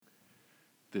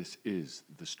This is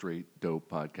the Straight Dope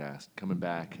Podcast, coming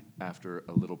back after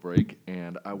a little break,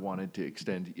 and I wanted to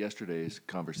extend yesterday's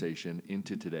conversation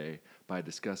into today by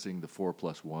discussing the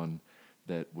 4+1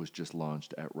 that was just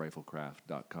launched at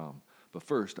riflecraft.com. But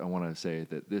first, I want to say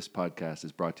that this podcast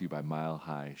is brought to you by Mile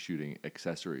High Shooting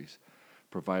Accessories,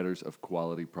 providers of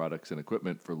quality products and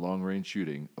equipment for long-range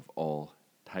shooting of all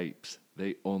types.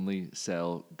 They only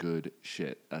sell good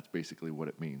shit. That's basically what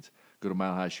it means. Go to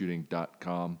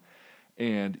milehighshooting.com.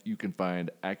 And you can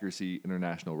find Accuracy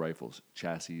International rifles,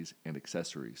 chassis and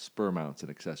accessories, spur mounts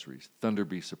and accessories, Thunder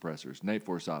Beast suppressors, Night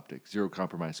Force optics, Zero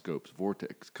Compromise scopes,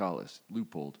 Vortex, Collis,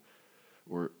 Leupold,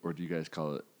 or do you guys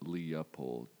call it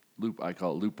Leopold? I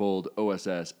call it Leupold,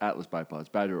 OSS, Atlas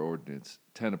bipods, Badger Ordnance,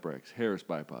 Tenebrex, Harris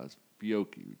bipods,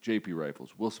 Fiocchi, JP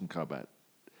rifles, Wilson Combat.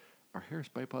 Are Harris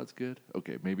bipods good?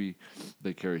 Okay, maybe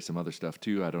they carry some other stuff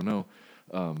too. I don't know.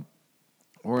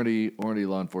 Warranty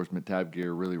law enforcement, tab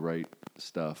gear, really right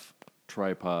stuff,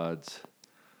 tripods,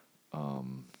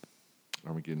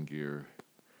 Armageddon gear,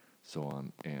 so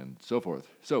on and so forth.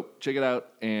 So check it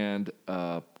out and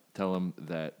tell them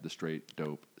that the Straight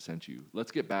Dope sent you.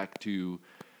 Let's get back to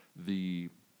the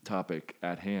topic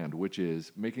at hand, which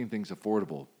is making things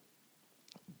affordable,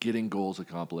 getting goals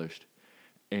accomplished,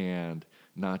 and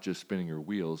not just spinning your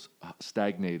wheels,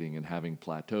 stagnating and having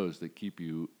plateaus that keep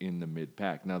you in the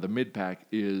mid-pack. Now, the mid-pack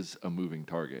is a moving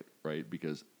target, right?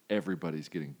 Because everybody's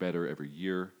getting better every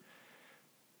year.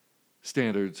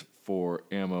 Standards for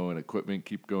ammo and equipment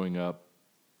keep going up.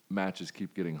 Matches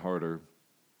keep getting harder.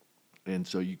 And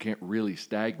so you can't really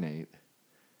stagnate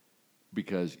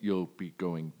because you'll be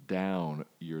going down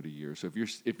year to year. So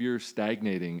if you're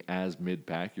stagnating as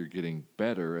mid-pack, you're getting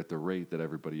better at the rate that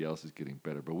everybody else is getting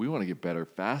better. But we want to get better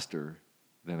faster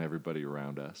than everybody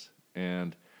around us.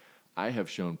 And I have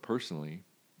shown personally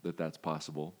that that's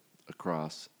possible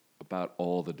across about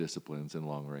all the disciplines in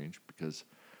long range because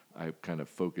I kind of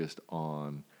focused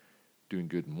on doing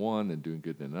good in one and doing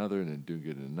good in another and then doing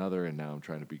good in another. And now I'm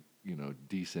trying to be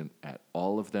decent at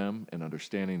all of them and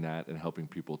understanding that and helping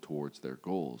people towards their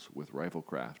goals with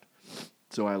Riflecraft.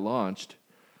 So I launched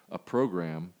a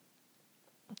program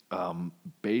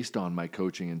based on my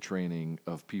coaching and training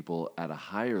of people at a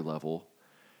higher level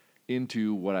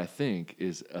into what I think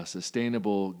is a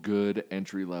sustainable, good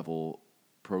entry-level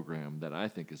program that I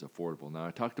think is affordable. Now,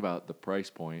 I talked about the price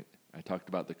point. I talked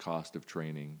about the cost of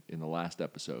training in the last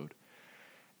episode.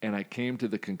 And I came to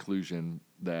the conclusion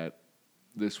that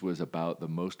this was about the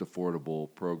most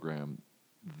affordable program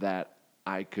that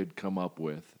I could come up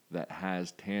with that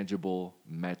has tangible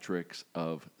metrics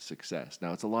of success.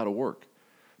 Now, it's a lot of work,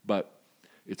 but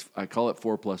I call it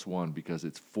 4+1 because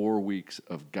it's 4 weeks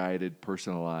of guided,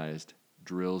 personalized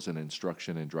drills and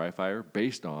instruction in dry fire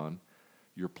based on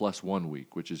your +1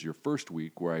 week, which is your first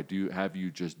week where I do have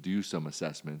you just do some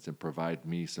assessments and provide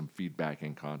me some feedback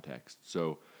and context.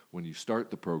 So when you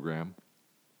start the program,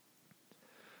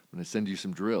 I'm going to send you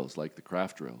some drills like the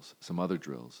craft drills, some other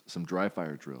drills, some dry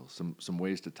fire drills, some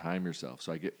ways to time yourself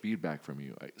so I get feedback from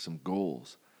you, some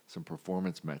goals, some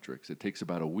performance metrics. It takes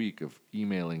about a week of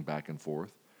emailing back and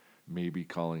forth, maybe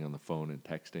calling on the phone and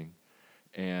texting.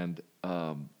 And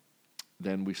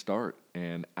then we start.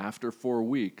 And after 4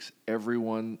 weeks,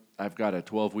 I've got a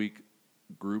 12-week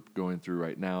group going through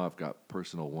right now. I've got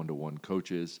personal one-to-one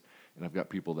coaches, and I've got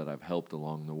people that I've helped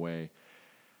along the way.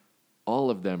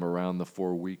 All of them around the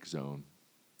 4-week zone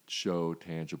show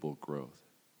tangible growth,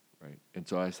 right? And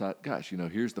so I thought, gosh,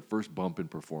 here's the first bump in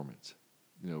performance,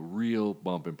 real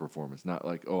bump in performance. Not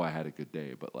like, oh, I had a good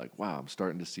day, but like, wow, I'm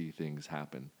starting to see things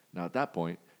happen. Now, at that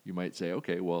point, you might say,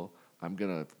 okay, well, I'm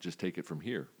going to just take it from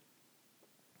here.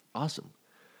 Awesome.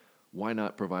 Why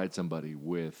not provide somebody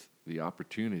with the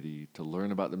opportunity to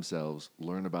learn about themselves,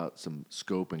 learn about some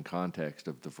scope and context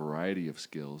of the variety of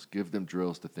skills, give them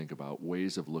drills to think about,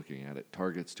 ways of looking at it,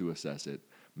 targets to assess it,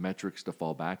 metrics to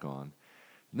fall back on.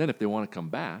 And then if they want to come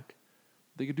back,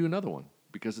 they could do another one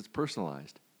because it's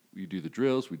personalized. You do the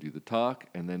drills, we do the talk,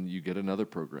 and then you get another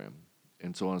program,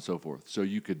 and so on and so forth. So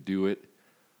you could do it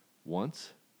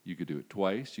once, you could do it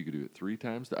twice, you could do it 3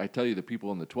 times. I tell you, the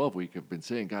people in the 12-week have been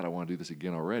saying, God, I want to do this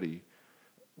again already.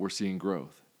 We're seeing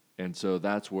growth. And so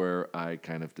that's where I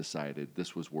kind of decided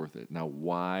this was worth it. Now,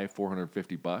 why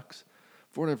 $450?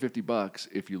 $450,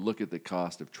 if you look at the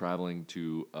cost of traveling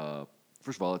to,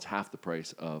 first of all, it's half the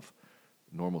price of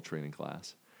normal training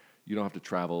class. You don't have to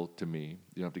travel to me.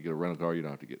 You don't have to get a rental car. You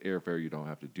don't have to get airfare. You don't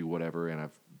have to do whatever. And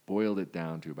I've boiled it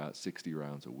down to about 60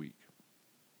 rounds a week.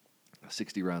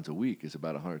 60 rounds a week is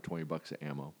about $120 of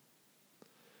ammo.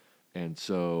 And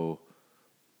so,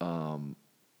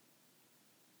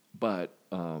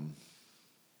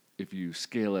 if you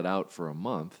scale it out for a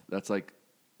month, that's like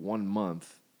 1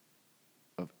 month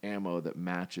of ammo that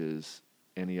matches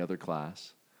any other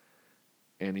class,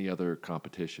 any other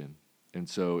competition. And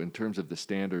so in terms of the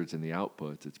standards and the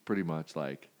outputs, it's pretty much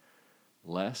like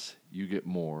less, you get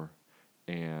more,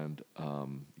 and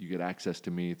you get access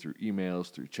to me through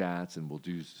emails, through chats, and we'll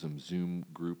do some Zoom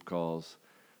group calls,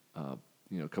 a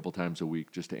couple times a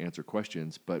week just to answer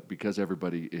questions. But because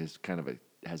everybody is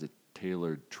has a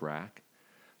tailored track,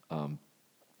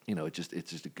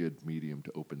 it's just a good medium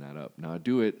to open that up. Now I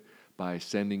do it by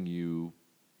sending you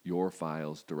your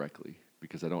files directly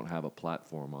because I don't have a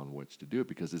platform on which to do it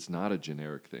because it's not a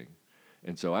generic thing.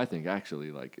 And so I think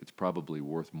actually like it's probably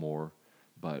worth more,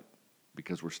 but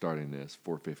because we're starting this,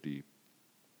 $450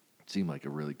 seemed like a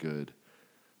really good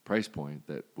price point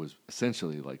that was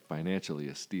essentially like financially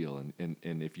a steal. And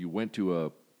if you went to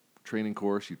a training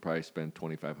course, you'd probably spend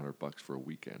 $2,500 for a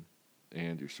weekend,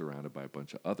 and you're surrounded by a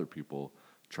bunch of other people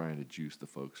trying to juice the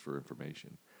folks for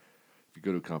information. If you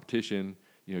go to a competition,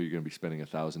 you're going to be spending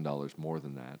 $1,000 more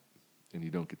than that, and you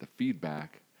don't get the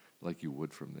feedback like you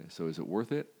would from this. So is it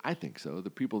worth it? I think so. The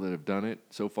people that have done it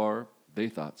so far, they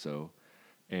thought so,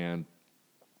 and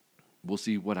we'll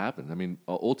see what happens. I mean,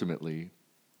 ultimately,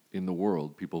 in the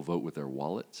world, people vote with their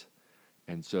wallets,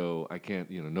 and so I can't,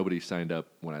 nobody signed up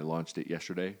when I launched it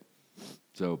yesterday,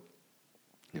 so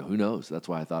who knows? That's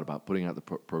why I thought about putting out the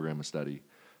program of study,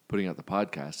 putting out the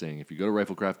podcast saying if you go to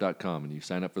riflecraft.com and you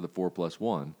sign up for the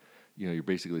 4+1, you're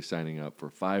basically signing up for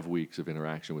 5 weeks of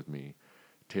interaction with me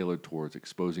tailored towards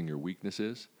exposing your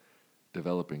weaknesses,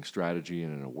 developing strategy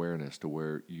and an awareness to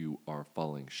where you are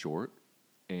falling short,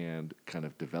 and kind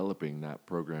of developing that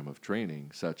program of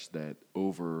training such that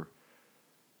over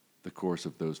the course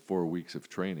of those 4 weeks of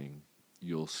training,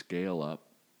 you'll scale up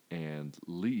and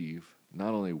leave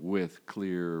not only with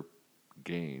clear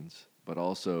gains, but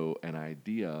also an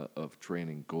idea of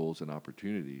training goals and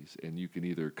opportunities. And you can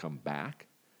either come back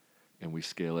and we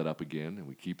scale it up again and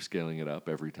we keep scaling it up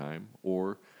every time,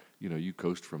 or, you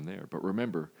coast from there. But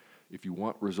remember, if you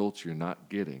want results you're not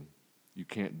getting, you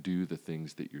can't do the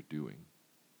things that you're doing.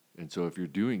 And so if you're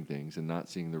doing things and not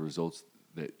seeing the results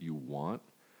that you want,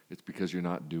 it's because you're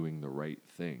not doing the right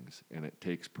things. And it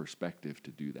takes perspective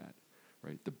to do that,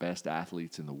 right? The best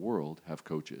athletes in the world have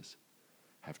coaches,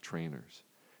 have trainers.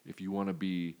 If you want to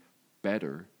be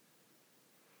better,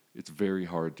 it's very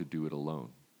hard to do it alone.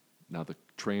 Now, the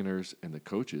trainers and the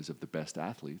coaches of the best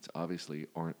athletes obviously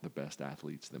aren't the best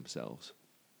athletes themselves.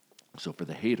 So for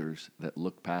the haters that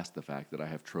look past the fact that I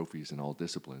have trophies in all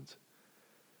disciplines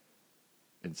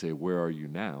and say, where are you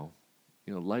now?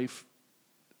 Life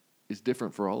is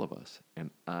different for all of us. And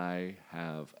I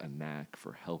have a knack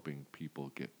for helping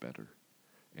people get better.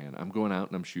 And I'm going out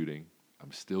and I'm shooting.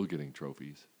 I'm still getting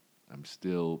trophies. I'm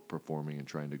still performing and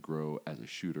trying to grow as a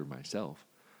shooter myself.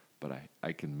 But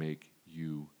I can make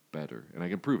you better. And I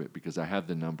can prove it because I have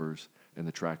the numbers and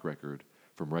the track record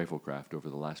from Riflecraft over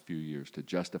the last few years to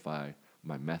justify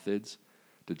my methods,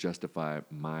 to justify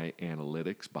my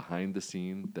analytics behind the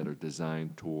scene that are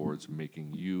designed towards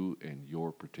making you and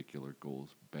your particular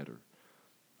goals better.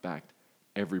 In fact,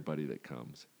 everybody that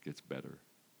comes gets better.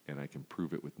 And I can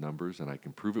prove it with numbers, and I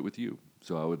can prove it with you.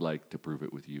 So I would like to prove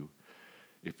it with you.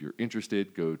 If you're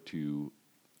interested, go to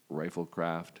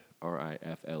Riflecraft,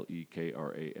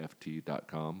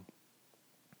 RIFLEKRAFT.com.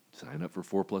 Sign up for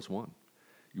 4+1.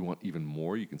 You want even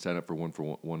more, you can sign up for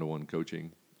one-to-one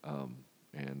coaching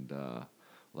and all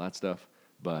that stuff.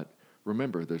 But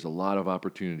remember, there's a lot of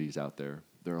opportunities out there.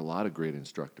 There are a lot of great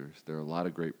instructors. There are a lot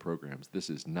of great programs. This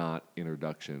is not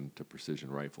introduction to precision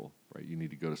rifle, right? You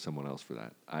need to go to someone else for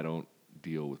that. I don't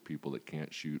deal with people that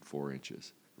can't shoot 4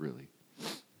 inches, really.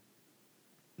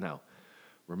 Now,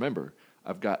 remember,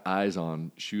 I've got eyes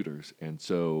on shooters, and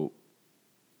so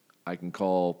I can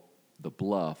call the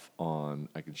bluff on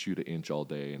I can shoot 1 inch all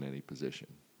day in any position,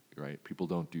 right? People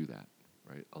don't do that,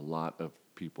 right? A lot of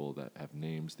people that have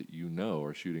names that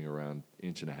are shooting around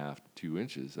 1.5 to 2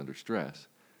 inches under stress.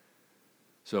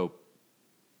 So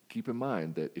keep in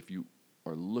mind that if you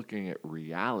are looking at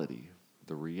reality,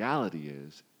 the reality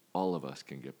is all of us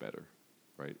can get better,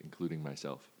 right? Including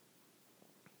myself.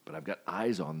 But I've got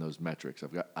eyes on those metrics.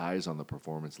 I've got eyes on the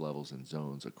performance levels and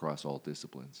zones across all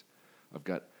disciplines. I've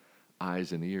got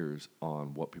eyes and ears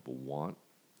on what people want,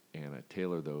 and I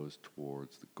tailor those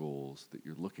towards the goals that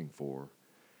you're looking for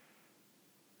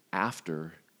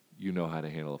after you know how to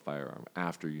handle a firearm,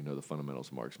 after you know the fundamentals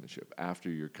of marksmanship,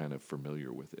 after you're kind of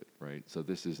familiar with it, right? So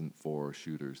this isn't for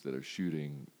shooters that are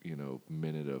shooting,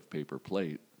 minute of paper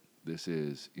plate. This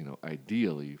is,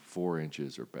 ideally 4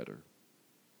 inches or better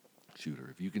shooter.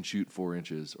 If you can shoot 4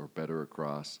 inches or better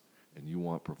across and you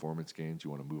want performance gains, you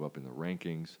want to move up in the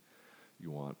rankings,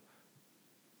 you want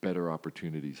better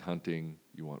opportunities hunting,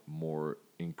 you want more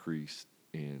increase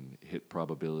in hit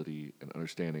probability and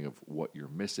understanding of what you're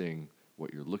missing,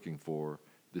 what you're looking for,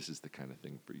 this is the kind of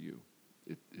thing for you.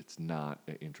 It's not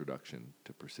an introduction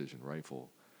to precision rifle.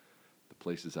 The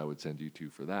places I would send you to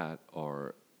for that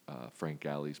are Frank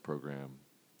Galley's program,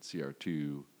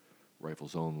 CR2,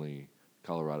 Rifles Only,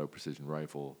 Colorado Precision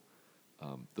Rifle.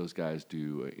 Those guys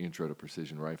do an intro to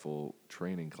precision rifle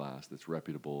training class that's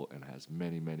reputable and has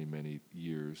many, many, many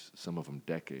years, some of them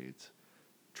decades,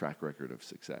 track record of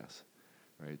success,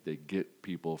 right? They get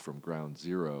people from ground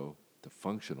zero to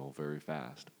functional very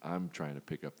fast. I'm trying to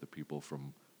pick up the people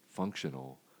from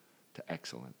functional to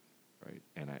excellent, right?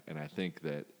 And I think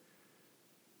that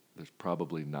there's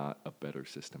probably not a better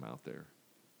system out there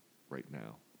right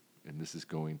now. And this is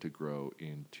going to grow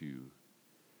into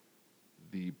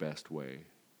the best way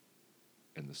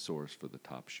and the source for the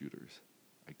top shooters.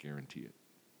 I guarantee it.